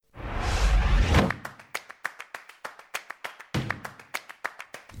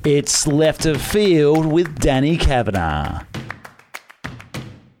It's Left of Field with Danny Kavanagh.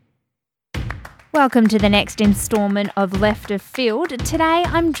 Welcome to the next instalment of Left of Field. Today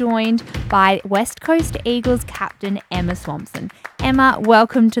I'm joined by West Coast Eagles captain Emma Swampson. Emma,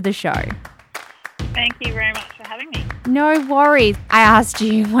 welcome to the show. Thank you very much for having me. No worries. I asked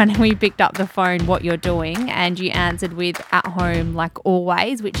you when we picked up the phone what you're doing and you answered with at home like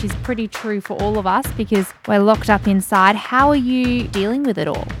always, which is pretty true for all of us because we're locked up inside. How are you dealing with it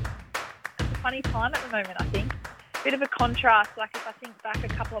all? It's a funny time at the moment, I think. Bit of a contrast, like if I think back a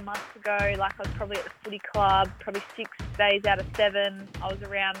couple of months ago, like I was probably at the footy club, probably 6 days out of 7. I was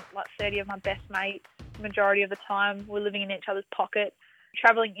around like 30 of my best mates. The majority of the time we're living in each other's pockets,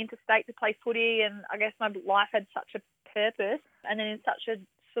 travelling interstate to play footy, and I guess my life had such a purpose. And then in such a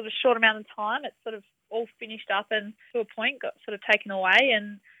sort of short amount of time, it's sort of all finished up and to a point got sort of taken away.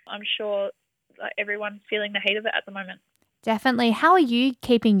 And I'm sure like, everyone's feeling the heat of it at the moment. Definitely. How are you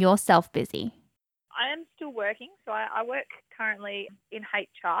keeping yourself busy? I am still working. So I work currently in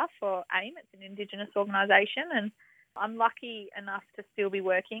HR for AIM. It's an Indigenous organisation, and I'm lucky enough to still be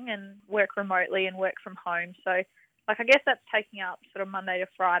working and work remotely and work from home. So like I guess that's taking up sort of Monday to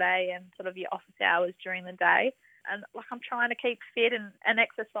Friday and sort of your office hours during the day. And like I'm trying to keep fit and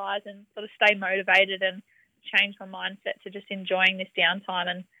exercise and sort of stay motivated and change my mindset to just enjoying this downtime.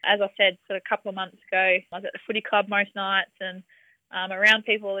 And as I said, sort of a couple of months ago, I was at the footy club most nights and around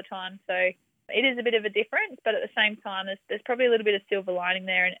people all the time. So it is a bit of a difference, but at the same time, there's probably a little bit of silver lining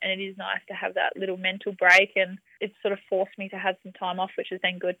there, and it is nice to have that little mental break, and it's sort of forced me to have some time off, which has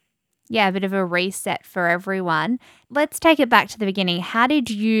been good. Yeah, a bit of a reset for everyone. Let's take it back to the beginning. How did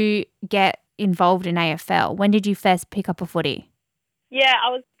you get involved in AFL? When did you first pick up a footy? Yeah, I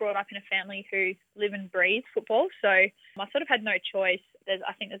was brought up in a family who live and breathe football, so I sort of had no choice.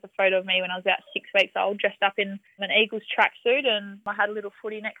 I think there's a photo of me when I was about 6 weeks old, dressed up in an Eagles tracksuit, and I had a little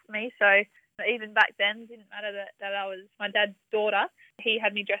footy next to me. So even back then, it didn't matter that I was my dad's daughter. He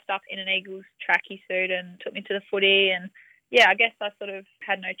had me dressed up in an Eagles trackie suit and took me to the footy. And yeah, I guess I sort of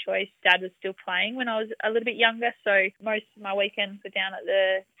had no choice. Dad was still playing when I was a little bit younger, so most of my weekends were down at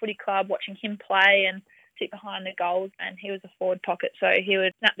the footy club watching him play and sit behind the goals, and he was a forward pocket, so he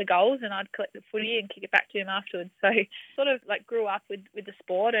would snap the goals and I'd collect the footy and kick it back to him afterwards. So sort of like grew up with the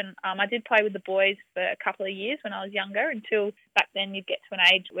sport, and I did play with the boys for a couple of years when I was younger, until back then you'd get to an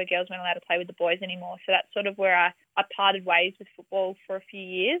age where girls weren't allowed to play with the boys anymore. So that's sort of where I parted ways with football for a few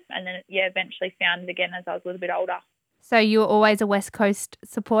years, and then eventually found it again as I was a little bit older. So you were always a West Coast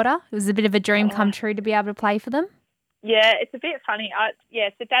supporter? It was a bit of a dream come true to be able to play for them? Yeah, it's a bit funny.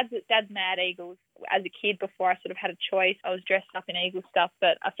 So Dad's mad Eagles. As a kid, before I sort of had a choice, I was dressed up in Eagle stuff.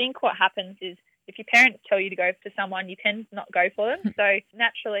 But I think what happens is if your parents tell you to go for someone, you tend to not go for them. So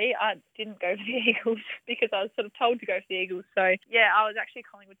naturally, I didn't go for the Eagles because I was sort of told to go for the Eagles. So yeah, I was actually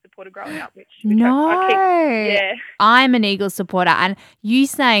a Collingwood supporter growing up, which I'm an Eagles supporter, and you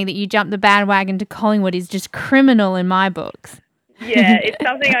saying that you jumped the bandwagon to Collingwood is just criminal in my books. Yeah, it's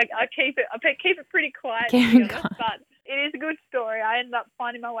something I keep it pretty quiet, to be honest, but it is a good story. I ended up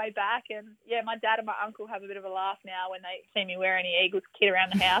finding my way back, and yeah, my dad and my uncle have a bit of a laugh now when they see me wear any Eagles kit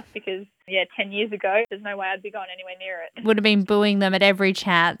around the house because 10 years ago, there's no way I'd be going anywhere near it. Would have been booing them at every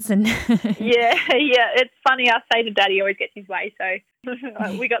chance. And yeah, it's funny. I say to Dad, he always gets his way, so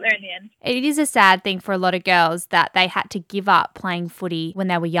we got there in the end. It is a sad thing for a lot of girls that they had to give up playing footy when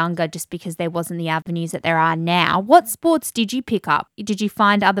they were younger just because there wasn't the avenues that there are now. What sports did you pick up? Did you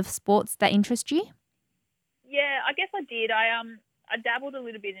find other sports that interest you? Yeah, I guess I did. I dabbled a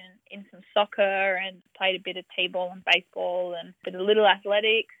little bit in some soccer and played a bit of t-ball and baseball and a bit of little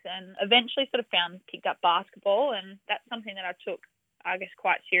athletics, and eventually sort of picked up basketball, and that's something that I took, I guess,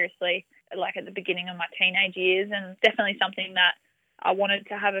 quite seriously, like at the beginning of my teenage years, and definitely something that I wanted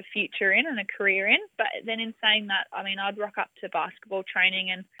to have a future in and a career in. But then in saying that, I mean, I'd rock up to basketball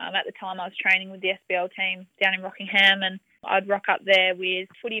training, and at the time I was training with the SBL team down in Rockingham, and I'd rock up there with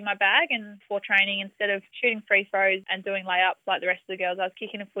footy in my bag, and for training, instead of shooting free throws and doing layups like the rest of the girls, I was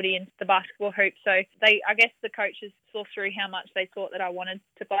kicking a footy into the basketball hoop. So I guess the coaches saw through how much they thought that I wanted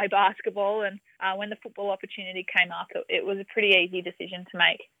to play basketball, and when the football opportunity came up, it was a pretty easy decision to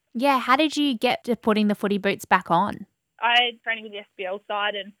make. Yeah, how did you get to putting the footy boots back on? I had training with the SBL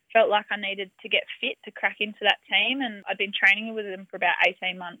side and felt like I needed to get fit to crack into that team, and I'd been training with them for about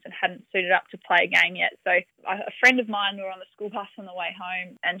 18 months and hadn't suited up to play a game yet. So a friend of mine, we were on the school bus on the way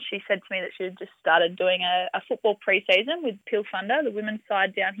home, and she said to me that she had just started doing a football pre-season with Peel Thunder, the women's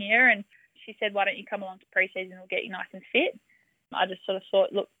side down here, and she said, why don't you come along to pre-season, we'll get you nice and fit. I just sort of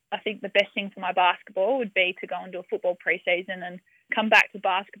thought, look, I think the best thing for my basketball would be to go and do a football pre-season and come back to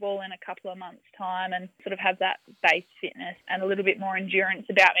basketball in a couple of months' time and sort of have that base fitness and a little bit more endurance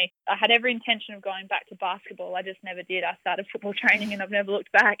about me. I had every intention of going back to basketball. I just never did. I started football training and I've never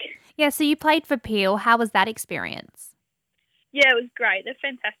looked back. Yeah, so you played for Peel. How was that experience? Yeah, it was great. They're a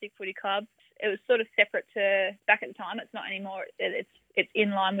fantastic footy club. It was sort of separate to back at the time. It's not anymore. It's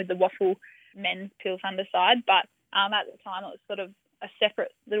in line with the Waffle men's Peel underside, but at the time it was sort of a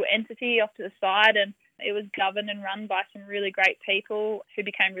separate little entity off to the side, and it was governed and run by some really great people who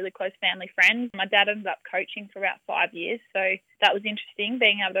became really close family friends. My dad ended up coaching for about 5 years, so that was interesting,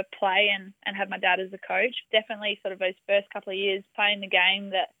 being able to play and have my dad as a coach. Definitely sort of those first couple of years playing the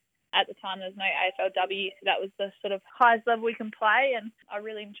game that at the time there was no AFLW, so that was the sort of highest level we can play, and I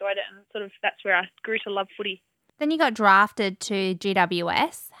really enjoyed it, and sort of that's where I grew to love footy. Then you got drafted to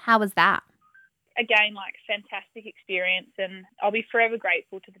GWS. How was that? Again, like, fantastic experience, and I'll be forever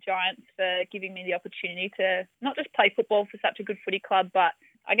grateful to the Giants for giving me the opportunity to not just play football for such a good footy club, but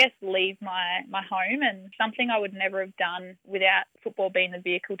I guess leave my home, and something I would never have done without football being the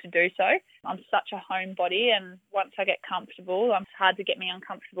vehicle to do so. I'm such a homebody, and once I get comfortable, it's hard to get me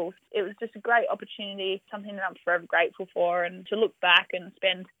uncomfortable. It was just a great opportunity, something that I'm forever grateful for, and to look back and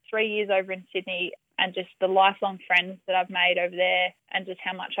spend 3 years over in Sydney and just the lifelong friends that I've made over there and just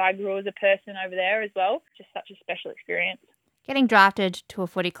how much I grew as a person over there as well. Just such a special experience. Getting drafted to a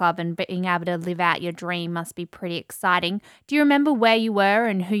footy club and being able to live out your dream must be pretty exciting. Do you remember where you were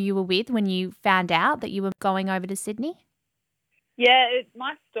and who you were with when you found out that you were going over to Sydney? Yeah,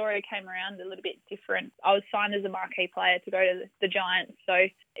 my story came around a little bit different. I was signed as a marquee player to go to the Giants, so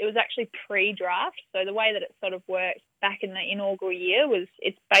it was actually pre-draft. So the way that it sort of worked back in the inaugural year was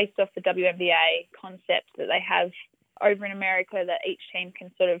it's based off the WNBA concept that they have over in America, that each team can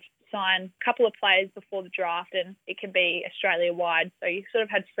sort of sign a couple of players before the draft, and it can be Australia-wide. So you sort of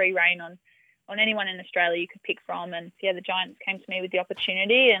had free reign on anyone in Australia you could pick from. And yeah, the Giants came to me with the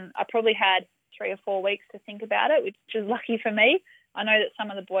opportunity, and I probably had 3 or 4 weeks to think about it, which was lucky for me. I know that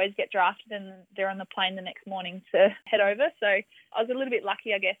some of the boys get drafted and they're on the plane the next morning to head over. So I was a little bit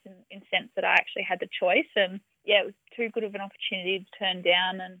lucky, I guess, in sense that I actually had the choice. And yeah, it was too good of an opportunity to turn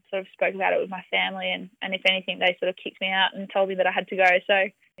down, and sort of spoke about it with my family. And if anything, they sort of kicked me out and told me that I had to go. So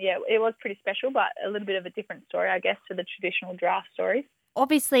yeah, it was pretty special, but a little bit of a different story, I guess, to the traditional draft stories.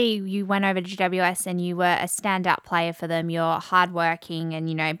 Obviously, you went over to GWS and you were a stand-up player for them. You're hardworking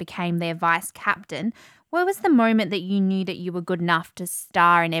and, became their vice captain. Where was the moment that you knew that you were good enough to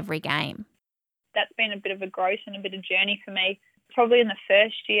star in every game? That's been a bit of a growth and a bit of journey for me. Probably in the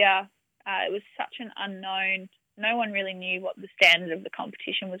first year, it was such an unknown. No one really knew what the standard of the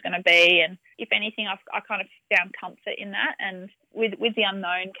competition was going to be. And if anything, I kind of found comfort in that. And with the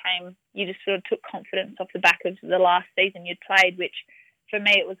unknown came, you just sort of took confidence off the back of the last season you'd played, which for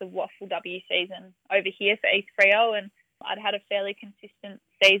me, it was a Waffle W season over here for East Freo, and I'd had a fairly consistent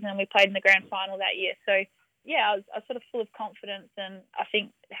season. We played in the grand final that year. So, yeah, I was sort of full of confidence, and I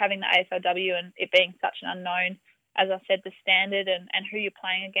think having the AFLW and it being such an unknown, as I said, the standard and who you're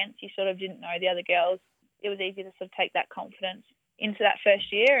playing against, you sort of didn't know the other girls. It was easy to sort of take that confidence into that first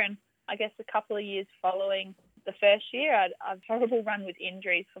year. And I guess a couple of years following the first year, I've had a horrible run with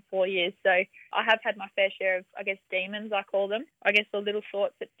injuries for 4 years. So I have had my fair share of, I guess, demons, I call them. I guess the little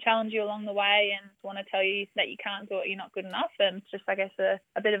thoughts that challenge you along the way and want to tell you that you can't do it, you're not good enough. And just, I guess,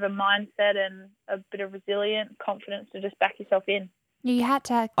 a bit of a mindset and a bit of resilient confidence to just back yourself in. You had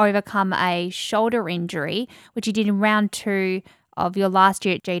to overcome a shoulder injury, which you did in round 2 of your last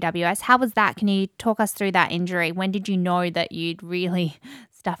year at GWS. How was that? Can you talk us through that injury? When did you know that you'd really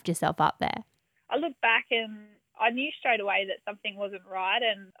stuffed yourself up there? I look back and I knew straight away that something wasn't right,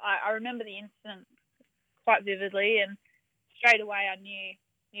 and I remember the incident quite vividly, and straight away I knew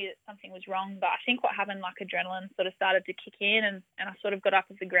that something was wrong. But I think what happened, like, adrenaline sort of started to kick in, and I sort of got up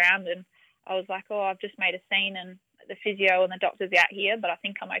off the ground and I was like, I've just made a scene and the physio and the doctor's out here, but I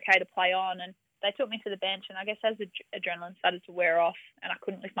think I'm okay to play on. And they took me to the bench, and I guess as the adrenaline started to wear off and I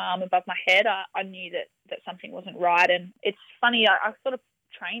couldn't lift my arm above my head, I knew that something wasn't right. And it's funny, I sort of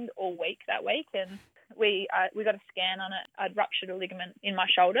trained all week that week, and we got a scan on it. I'd ruptured a ligament in my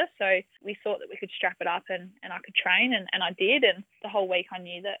shoulder, so we thought that we could strap it up and I could train, and I did. And the whole week I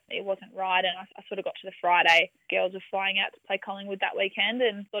knew that it wasn't right, and I sort of got to the Friday. Girls were flying out to play Collingwood that weekend,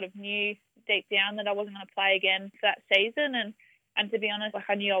 and sort of knew deep down that I wasn't going to play again for that season. And to be honest,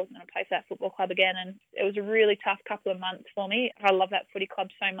 I knew I wasn't going to play for that football club again, and it was a really tough couple of months for me. I love that footy club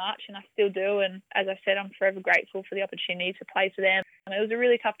so much, and I still do, and as I said, I'm forever grateful for the opportunity to play for them. It was a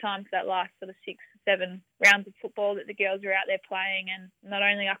really tough time for that last sort of 6 or 7 rounds of football that the girls were out there playing, and not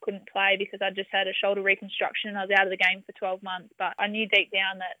only I couldn't play because I just had a shoulder reconstruction and I was out of the game for 12 months, but I knew deep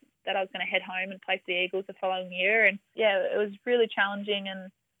down that that I was going to head home and play for the Eagles the following year. And yeah, it was really challenging,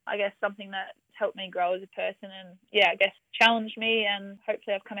 and I guess something that helped me grow as a person, and yeah, I guess challenged me, and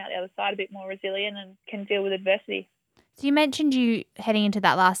hopefully I've come out the other side a bit more resilient and can deal with adversity. So you mentioned you heading into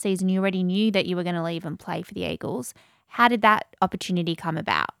that last season, you already knew that you were going to leave and play for the Eagles. How did that opportunity come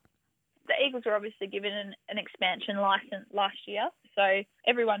about? The Eagles were obviously given an expansion license last year, so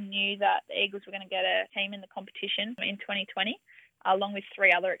everyone knew that the Eagles were going to get a team in the competition in 2020, along with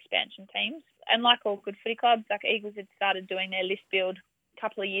 3 other expansion teams. And like all good footy clubs, like Eagles had started doing their list build a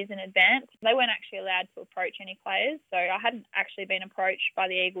couple of years in advance. They weren't actually allowed to approach any players, so I hadn't actually been approached by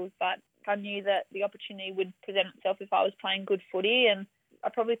the Eagles, but I knew that the opportunity would present itself if I was playing good footy. And I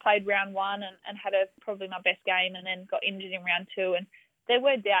probably played round 1 and had probably my best game, and then got injured in round 2. And there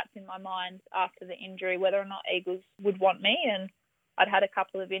were doubts in my mind after the injury whether or not Eagles would want me, and I'd had a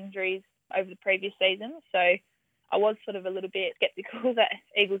couple of injuries over the previous season, so I was sort of a little bit sceptical that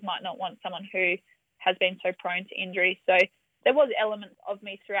Eagles might not want someone who has been so prone to injury. So there was elements of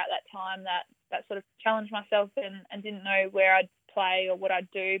me throughout that time that sort of challenged myself and didn't know where I'd play or what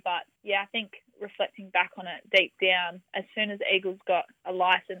I'd do. But yeah, I think reflecting back on it deep down, as soon as the Eagles got a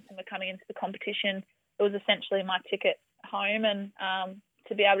licence and were coming into the competition, it was essentially my ticket home, and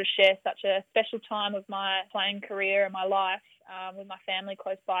to be able to share such a special time of my playing career and my life with my family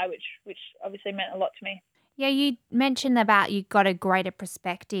close by, which obviously meant a lot to me. Yeah, you mentioned about you got a greater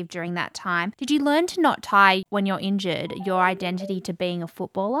perspective during that time. Did you learn to not tie, when you're injured, your identity to being a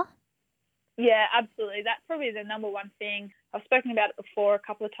footballer? Yeah, absolutely. That's probably the number one thing. I've spoken about it before a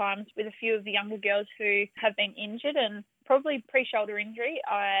couple of times with a few of the younger girls who have been injured, and probably pre-shoulder injury.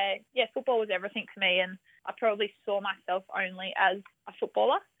 Football was everything to me, and I probably saw myself only as a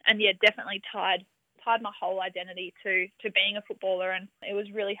footballer, and yeah, definitely tied my whole identity to being a footballer. And it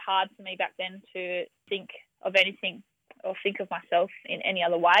was really hard for me back then to think of anything or think of myself in any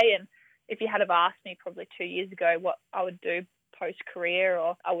other way. And if you had have asked me probably 2 years ago what I would do post-career,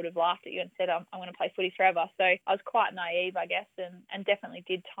 or I would have laughed at you and said I'm going to play footy forever. So I was quite naive, I guess, and definitely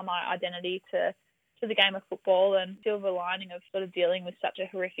did tie my identity to the game of football. And silver lining of sort of dealing with such a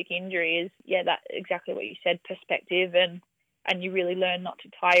horrific injury is, yeah, that exactly what you said, perspective, and you really learn not to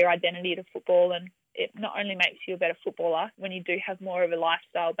tie your identity to football. And it not only makes you a better footballer when you do have more of a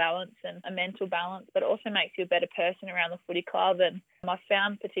lifestyle balance and a mental balance, but it also makes you a better person around the footy club. And I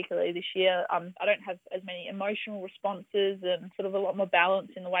found particularly this year, I don't have as many emotional responses and sort of a lot more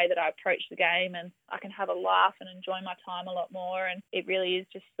balance in the way that I approach the game, and I can have a laugh and enjoy my time a lot more. And it really is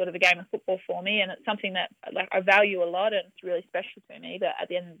just sort of a game of football for me, and it's something that I value a lot, and it's really special to me. But at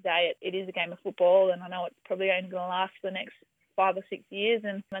the end of the day, it is a game of football, and I know it's probably only going to last for the next 5 or 6 years,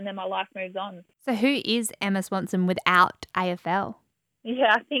 and then my life moves on. So who is Emma Swanson without AFL?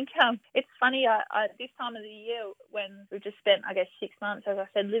 Yeah, I think it's funny. I this time of the year, when we've just spent, I guess, 6 months, as I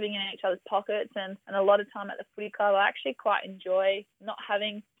said, living in each other's pockets and a lot of time at the footy club, I actually quite enjoy not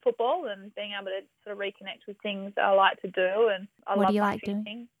having football and being able to sort of reconnect with things that I like to do. And I What love do you my like fishing.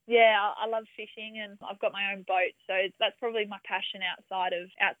 doing? Yeah, I love fishing, and I've got my own boat, so that's probably my passion outside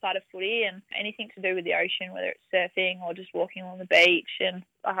of footy, and anything to do with the ocean, whether it's surfing or just walking along the beach. And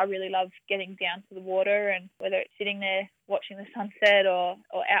I really love getting down to the water, and whether it's sitting there watching the sunset or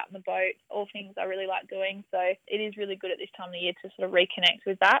out in the boat, all things I really like doing. So it is really good at this time of the year to sort of reconnect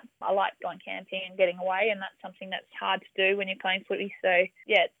with that. I like going camping and getting away, and that's something that's hard to do when you're playing footy. So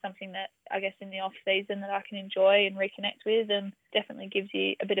yeah, it's something that I guess in the off season that I can enjoy and reconnect with, and definitely gives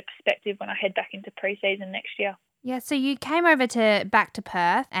you a bit of perspective when I head back into pre-season next year. Yeah, so you came over back to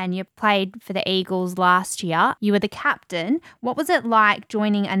Perth and you played for the Eagles last year. You were the captain. What was it like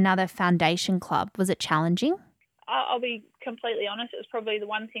joining another foundation club? Was it challenging? I'll be completely honest, it was probably the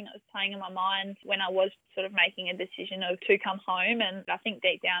one thing that was playing in my mind when I was sort of making a decision to come home. And I think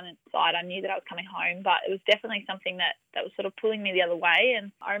deep down inside I knew that I was coming home, but it was definitely something that was sort of pulling me the other way.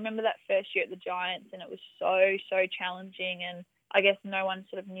 And I remember that first year at the Giants, and it was so challenging, and I guess no one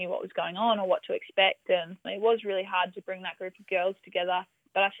sort of knew what was going on or what to expect. And it was really hard to bring that group of girls together.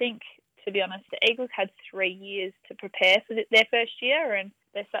 But I think, to be honest, the Eagles had 3 years to prepare for their first year, and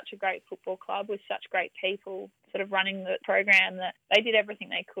they're such a great football club with such great people sort of running the program that they did everything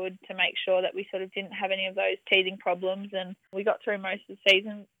they could to make sure that we sort of didn't have any of those teething problems. And we got through most of the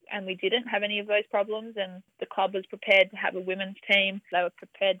season and we didn't have any of those problems, and the club was prepared to have a women's team. They were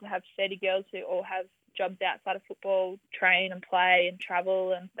prepared to have 30 girls who all have jobs outside of football, train and play and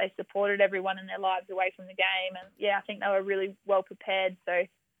travel, and they supported everyone in their lives away from the game. And yeah, I think they were really well prepared. So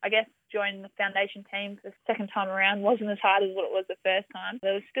I guess joining the foundation team the second time around wasn't as hard as what it was the first time.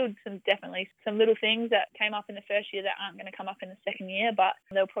 There was still definitely some little things that came up in the first year that aren't going to come up in the second year, but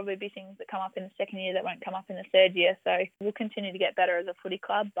there'll probably be things that come up in the second year that won't come up in the third year. So we'll continue to get better as a footy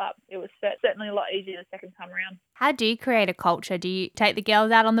club, but it was certainly a lot easier the second time around. How do you create a culture? Do you take the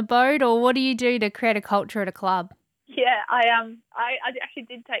girls out on the boat, or what do you do to create a culture at a club? Yeah, I actually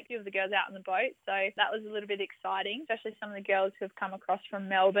did take a few of the girls out on the boat, so that was a little bit exciting, especially some of the girls who have come across from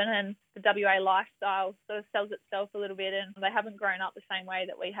Melbourne, and the WA lifestyle sort of sells itself a little bit, and they haven't grown up the same way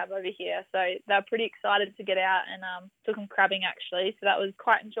that we have over here. So they're pretty excited to get out, and took them crabbing actually, so that was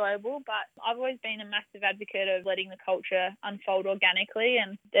quite enjoyable. But I've always been a massive advocate of letting the culture unfold organically,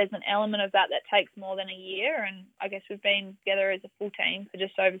 and there's an element of that takes more than a year, and I guess we've been together as a full team for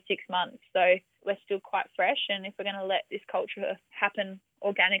just over 6 months, so we're still quite fresh, and if we're going to let this culture happen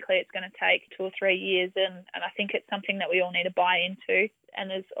organically, it's going to take 2 or 3 years, and I think it's something that we all need to buy into. And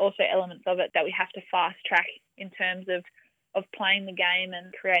there's also elements of it that we have to fast track in terms of playing the game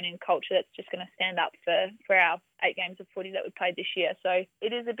and creating a culture that's just going to stand up for our 8 games of footy that we played this year. So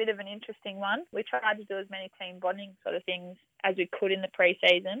it is a bit of an interesting one. We tried to do as many team bonding sort of things as we could in the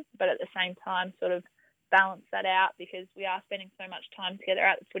pre-season, but at the same time sort of balance that out, because we are spending so much time together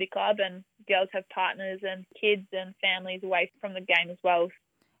at the footy club, and girls have partners and kids and families away from the game as well.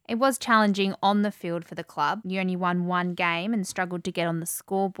 It was challenging on the field for the club. You only won 1 game and struggled to get on the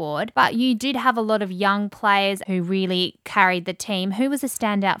scoreboard, but you did have a lot of young players who really carried the team. Who was a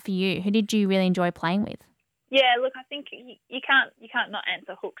standout for you? Who did you really enjoy playing with? Yeah, look, I think you can't not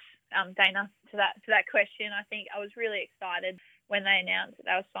answer Hooks, Dana, to that question. I think I was really excited when they announced that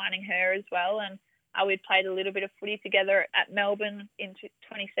they were signing her as well, and we'd played a little bit of footy together at Melbourne in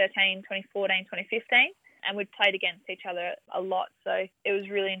 2013, 2014, 2015. And we'd played against each other a lot. So it was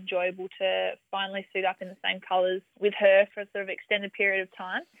really enjoyable to finally suit up in the same colours with her for a sort of extended period of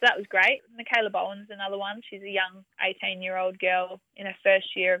time. So that was great. Michaela Bowen's another one. She's a young 18-year-old girl in her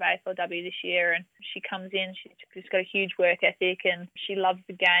first year of AFLW this year. And she comes in, she's just got a huge work ethic, and she loves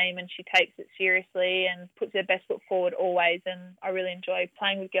the game, and she takes it seriously and puts her best foot forward always. And I really enjoy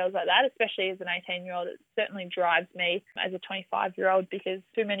playing with girls like that, especially as an 18-year-old. It certainly drives me as a 25-year-old, because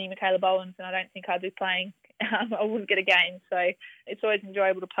too many Michaela Bowens, and I don't think I'd be playing. I wouldn't get a game. So it's always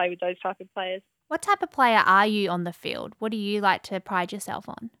enjoyable to play with those type of players. What type of player are you on the field? What do you like to pride yourself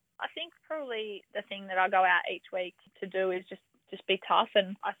on? I think probably the thing that I go out each week to do is just be tough,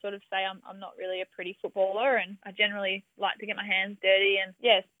 and I sort of say I'm not really a pretty footballer, and I generally like to get my hands dirty and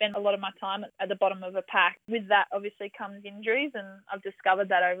spend a lot of my time at the bottom of a pack. With that obviously comes injuries, and I've discovered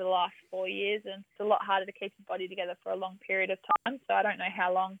that over the last 4 years, and it's a lot harder to keep your body together for a long period of time. So I don't know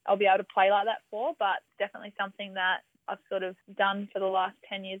how long I'll be able to play like that for, but definitely something that I've sort of done for the last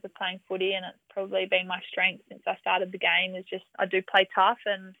 10 years of playing footy, and it's probably been my strength since I started the game. Is just I do play tough,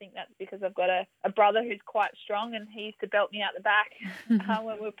 and I think that's because I've got a brother who's quite strong, and he used to belt me out the back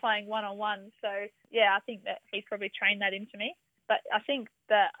when we were playing one-on-one. So I think that he's probably trained that into me. But I think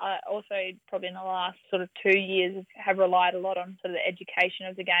that I also probably in the last sort of 2 years have relied a lot on sort of the education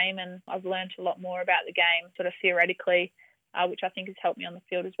of the game, and I've learned a lot more about the game sort of theoretically, which I think has helped me on the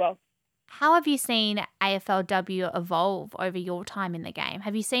field as well. How have you seen AFLW evolve over your time in the game?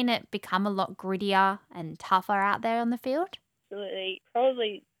 Have you seen it become a lot grittier and tougher out there on the field? Absolutely.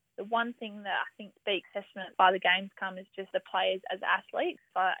 Probably the one thing that I think speaks testament by the game's come is just the players as athletes.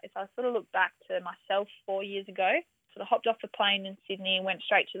 If I sort of look back to myself 4 years ago, sort of hopped off the plane in Sydney and went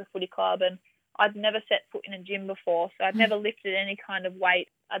straight to the footy club, and I'd never set foot in a gym before, so I'd never lifted any kind of weight.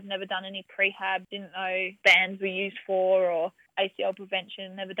 I'd never done any prehab, didn't know bands were used for or ACL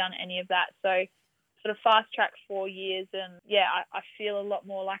prevention, never done any of that. So sort of fast track 4 years, and I feel a lot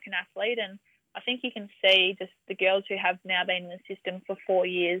more like an athlete. And I think you can see just the girls who have now been in the system for 4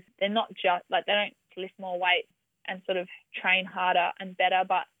 years, they're not just like, they don't lift more weight and sort of train harder and better,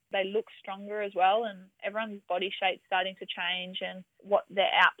 but they look stronger as well, and everyone's body shape's starting to change, and what their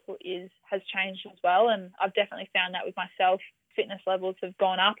output has changed as well. And I've definitely found that with myself. Fitness levels have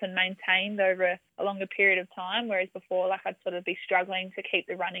gone up and maintained over a longer period of time, whereas before, like, I'd sort of be struggling to keep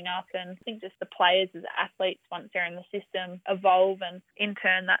the running up. And I think just the players as athletes, once they're in the system, evolve, and in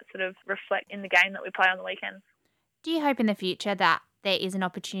turn that sort of reflect in the game that we play on the weekends. Do you hope in the future that there is an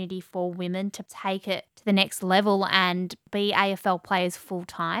opportunity for women to take it to the next level and be AFL players full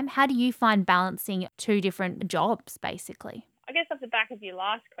time? How do you find balancing 2 different jobs, basically? I guess off the back of your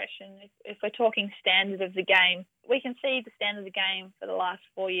last question, if we're talking standard of the game, we can see the standard of the game for the last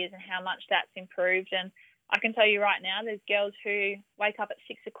 4 years and how much that's improved. And I can tell you right now, there's girls who wake up at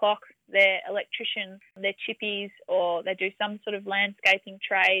 6 o'clock, they're electricians, they're chippies, or they do some sort of landscaping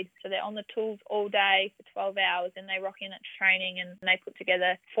trade. So they're on the tools all day for 12 hours and they rock in at training and they put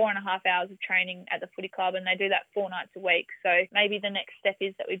together 4.5 hours of training at the footy club, and they do that 4 nights a week. So maybe the next step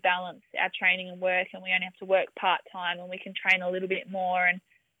is that we balance our training and work, and we only have to work part-time and we can train a little bit more, and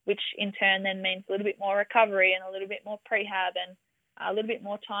which in turn then means a little bit more recovery and a little bit more prehab and a little bit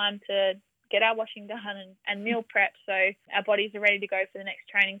more time to get our washing done and meal prep so our bodies are ready to go for the next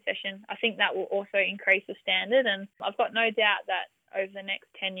training session. I think that will also increase the standard, and I've got no doubt that over the next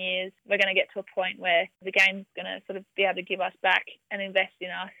 10 years we're going to get to a point where the game's going to sort of be able to give us back and invest in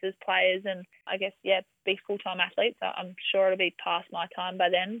us as players and I guess, be full-time athletes. I'm sure it'll be past my time by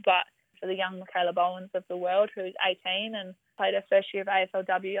then, but for the young Michaela Bowens of the world who's 18 and played her first year of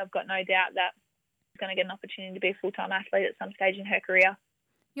AFLW, I've got no doubt that she's going to get an opportunity to be a full-time athlete at some stage in her career.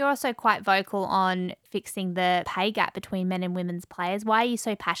 You're also quite vocal on fixing the pay gap between men and women's players. Why are you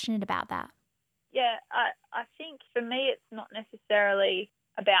so passionate about that? Yeah, I think for me it's not necessarily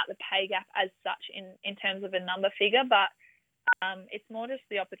about the pay gap as such in terms of a number figure, but it's more just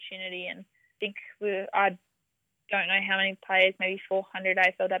the opportunity. And I think I don't know how many players, maybe 400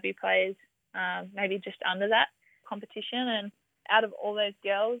 AFLW players, maybe just under that competition. And out of all those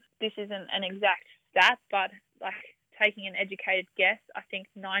girls, this isn't an exact stat, but taking an educated guess, I think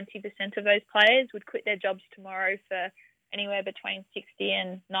 90% of those players would quit their jobs tomorrow for anywhere between $60,000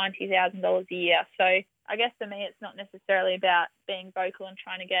 and $90,000 a year. So I guess for me, it's not necessarily about being vocal and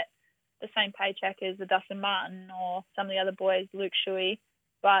trying to get the same paycheck as a Dustin Martin or some of the other boys, Luke Shuey.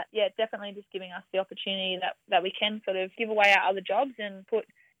 But definitely just giving us the opportunity that we can sort of give away our other jobs and put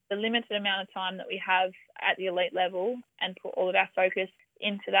the limited amount of time that we have at the elite level and put all of our focus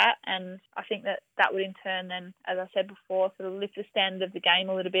into that. And I think that would in turn then, as I said before, sort of lift the standard of the game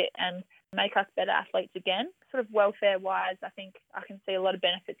a little bit and make us better athletes again. Sort of welfare-wise, I think I can see a lot of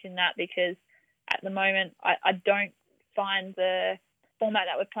benefits in that because at the moment I don't find the format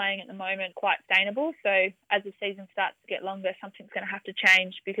that we're playing at the moment quite sustainable. So as the season starts to get longer, something's going to have to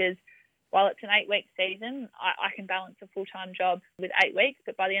change because while it's an 8-week season, I can balance a full-time job with 8 weeks,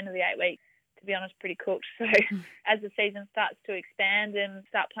 but by the end of the 8 weeks, to be honest, pretty cooked. So as the season starts to expand and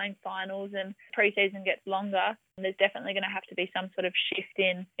start playing finals and pre-season gets longer, there's definitely going to have to be some sort of shift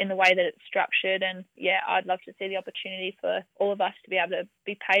in the way that it's structured. And I'd love to see the opportunity for all of us to be able to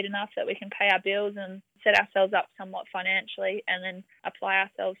be paid enough that we can pay our bills and set ourselves up somewhat financially and then apply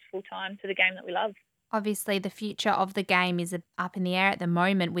ourselves full-time to the game that we love. Obviously, the future of the game is up in the air at the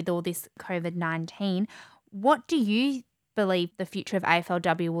moment with all this COVID-19. What do you believe the future of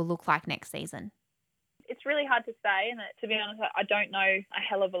AFLW will look like next season? It's really hard to say, and to be honest, I don't know a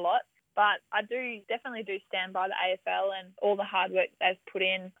hell of a lot, but I definitely stand by the AFL and all the hard work they've put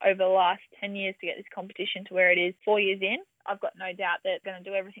in over the last 10 years to get this competition to where it is 4 years in. I've got no doubt that they're going to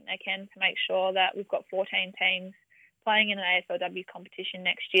do everything they can to make sure that we've got 14 teams playing in an AFLW competition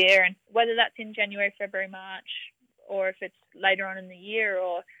next year, and whether that's in January, February, March, or if it's later on in the year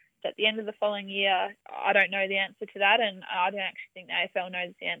or at the end of the following year, I don't know the answer to that, and I don't actually think the AFL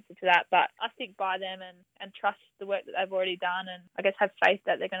knows the answer to that, but I stick by them and trust the work that they've already done, and I guess have faith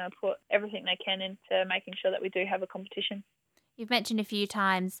that they're going to put everything they can into making sure that we do have a competition. You've mentioned a few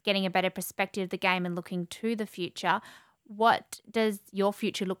times getting a better perspective of the game and looking to the future. What does your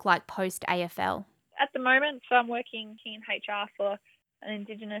future look like post-AFL? At the moment, so I'm working in HR for an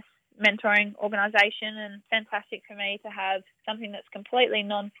Indigenous mentoring organisation, and fantastic for me to have something that's completely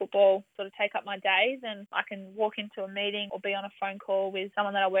non-football sort of take up my days, and I can walk into a meeting or be on a phone call with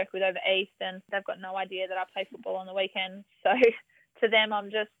someone that I work with over East and they've got no idea that I play football on the weekends. So to them,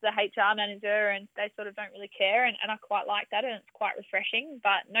 I'm just the HR manager and they sort of don't really care, and I quite like that, and it's quite refreshing.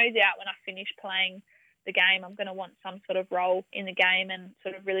 But no doubt when I finish playing the game, I'm going to want some sort of role in the game and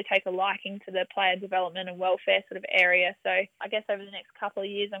sort of really take a liking to the player development and welfare sort of area. So I guess over the next couple of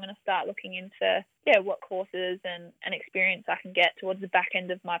years, I'm going to start looking into what courses and experience I can get towards the back end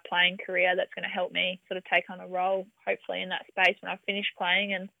of my playing career that's going to help me sort of take on a role, hopefully in that space when I finish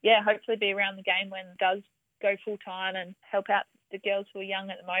playing, and hopefully be around the game when it does go full time and help out the girls who are young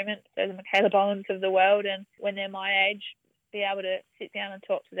at the moment, so the Michaela Bowens of the world, and when they're my age, be able to sit down and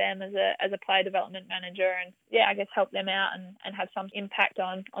talk to them as a player development manager and, I guess help them out and have some impact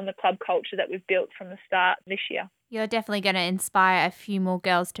on the club culture that we've built from the start this year. You're definitely going to inspire a few more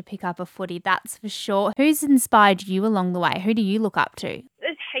girls to pick up a footy, that's for sure. Who's inspired you along the way? Who do you look up to?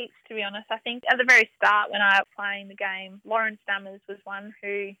 There's heaps, to to be honest. I think at the very start when I was playing the game, Lauren Stammers was one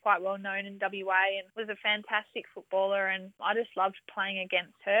who quite well known in WA and was a fantastic footballer, and I just loved playing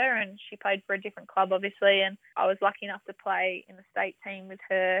against her, and she played for a different club obviously, and I was lucky enough to play in the state team with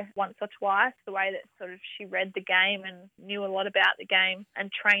her once or twice. The way that sort of she read the game and knew a lot about the game and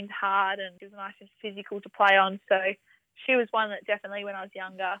trained hard, and she was nice and physical to play on. So she was one that definitely when I was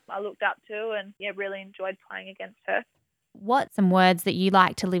younger I looked up to and really enjoyed playing against her. What's some words that you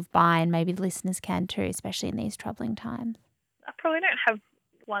like to live by and maybe the listeners can too, especially in these troubling times? I probably don't have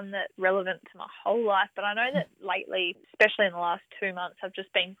one that's relevant to my whole life, but I know that lately, especially in the last 2 months, I've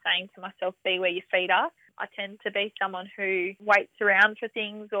just been saying to myself, be where your feet are. I tend to be someone who waits around for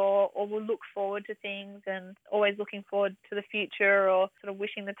things or will look forward to things and always looking forward to the future or sort of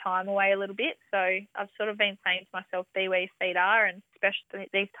wishing the time away a little bit. So I've sort of been saying to myself, be where your feet are, and especially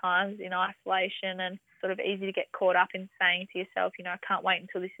these times in isolation and sort of easy to get caught up in saying to yourself, I can't wait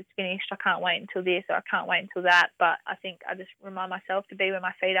until this is finished, I can't wait until this, or I can't wait until that. But I think I just remind myself to be where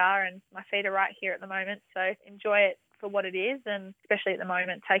my feet are, and my feet are right here at the moment. So enjoy it for what it is, and especially at the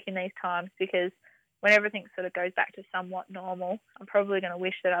moment, taking these times, because when everything sort of goes back to somewhat normal, I'm probably going to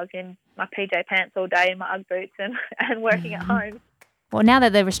wish that I was in my PJ pants all day in my Ugg boots and working at home. Well, now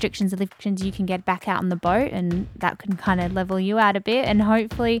that the restrictions are lifted, you can get back out on the boat and that can kind of level you out a bit, and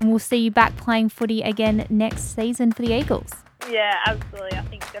hopefully we'll see you back playing footy again next season for the Eagles. Yeah, absolutely. I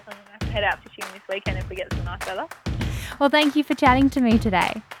think definitely going to head out fishing this weekend if we get some nice weather. Well, thank you for chatting to me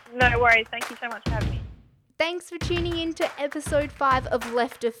today. No worries. Thank you so much for having me. Thanks for tuning in to episode 5 of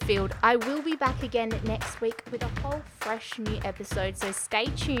Left of Field. I will be back again next week with a whole fresh new episode, so stay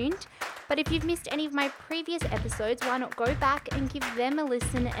tuned. But if you've missed any of my previous episodes, why not go back and give them a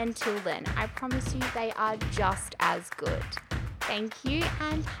listen until then? I promise you they are just as good. Thank you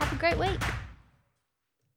and have a great week.